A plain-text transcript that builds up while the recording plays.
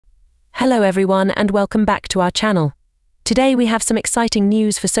Hello everyone and welcome back to our channel. Today we have some exciting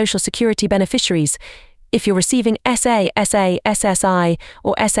news for Social Security beneficiaries. If you're receiving SA, SSI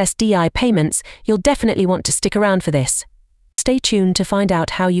or SSDI payments, you'll definitely want to stick around for this. Stay tuned to find out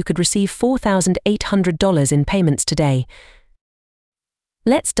how you could receive $4,800 in payments today.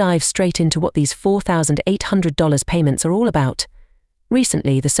 Let's dive straight into what these $4,800 payments are all about.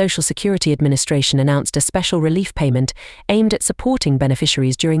 Recently, the Social Security Administration announced a special relief payment aimed at supporting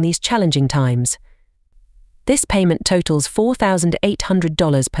beneficiaries during these challenging times. This payment totals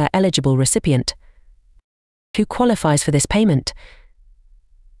 $4,800 per eligible recipient. Who qualifies for this payment?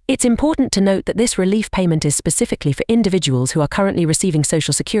 It's important to note that this relief payment is specifically for individuals who are currently receiving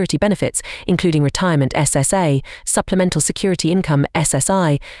Social Security benefits, including Retirement SSA, Supplemental Security Income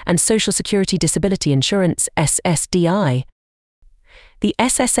SSI, and Social Security Disability Insurance SSDI. The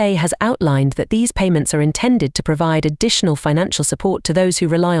SSA has outlined that these payments are intended to provide additional financial support to those who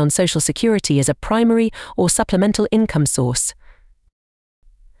rely on Social Security as a primary or supplemental income source.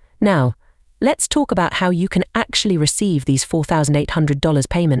 Now, let's talk about how you can actually receive these $4,800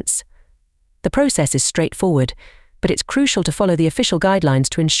 payments. The process is straightforward, but it's crucial to follow the official guidelines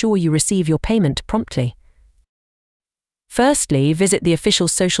to ensure you receive your payment promptly. Firstly, visit the official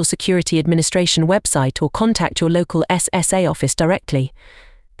Social Security Administration website or contact your local SSA office directly.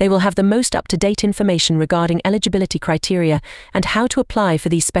 They will have the most up-to-date information regarding eligibility criteria and how to apply for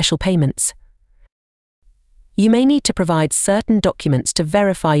these special payments. You may need to provide certain documents to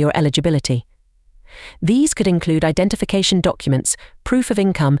verify your eligibility. These could include identification documents, proof of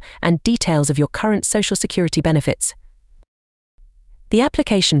income, and details of your current Social Security benefits. The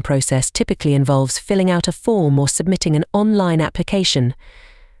application process typically involves filling out a form or submitting an online application.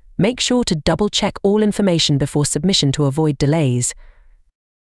 Make sure to double-check all information before submission to avoid delays.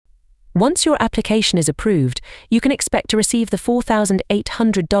 Once your application is approved, you can expect to receive the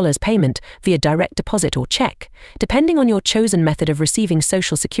 $4,800 payment via direct deposit or check, depending on your chosen method of receiving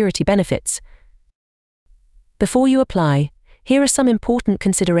Social Security benefits. Before you apply, here are some important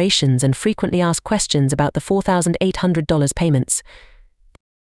considerations and frequently asked questions about the $4,800 payments.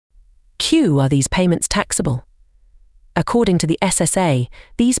 Are these payments taxable? According to the SSA,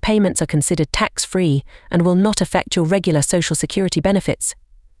 these payments are considered tax-free and will not affect your regular Social Security benefits.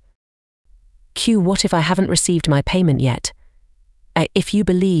 What if I haven't received my payment yet? If you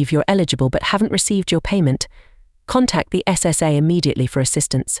believe you're eligible but haven't received your payment, contact the SSA immediately for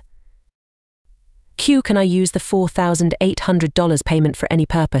assistance. Can I use the $4,800 payment for any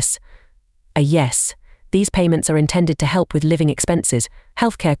purpose? Yes. These payments are intended to help with living expenses,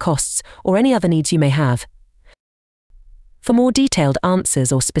 healthcare costs, or any other needs you may have. For more detailed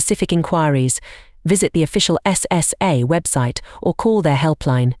answers or specific inquiries, visit the official SSA website or call their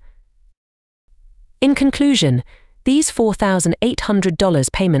helpline. In conclusion, these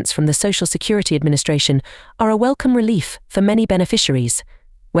 $4,800 payments from the Social Security Administration are a welcome relief for many beneficiaries.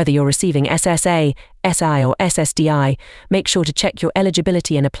 Whether you're receiving SSA, SI or SSDI, make sure to check your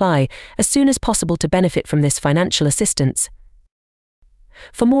eligibility and apply as soon as possible to benefit from this financial assistance.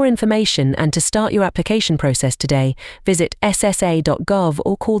 For more information and to start your application process today, visit ssa.gov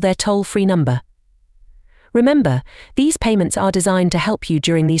or call their toll-free number. Remember, these payments are designed to help you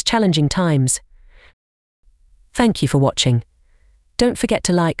during these challenging times. Thank you for watching. Don't forget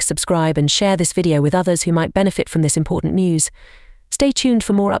to like, subscribe and share this video with others who might benefit from this important news. Stay tuned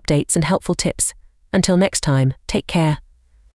for more updates and helpful tips. Until next time, take care.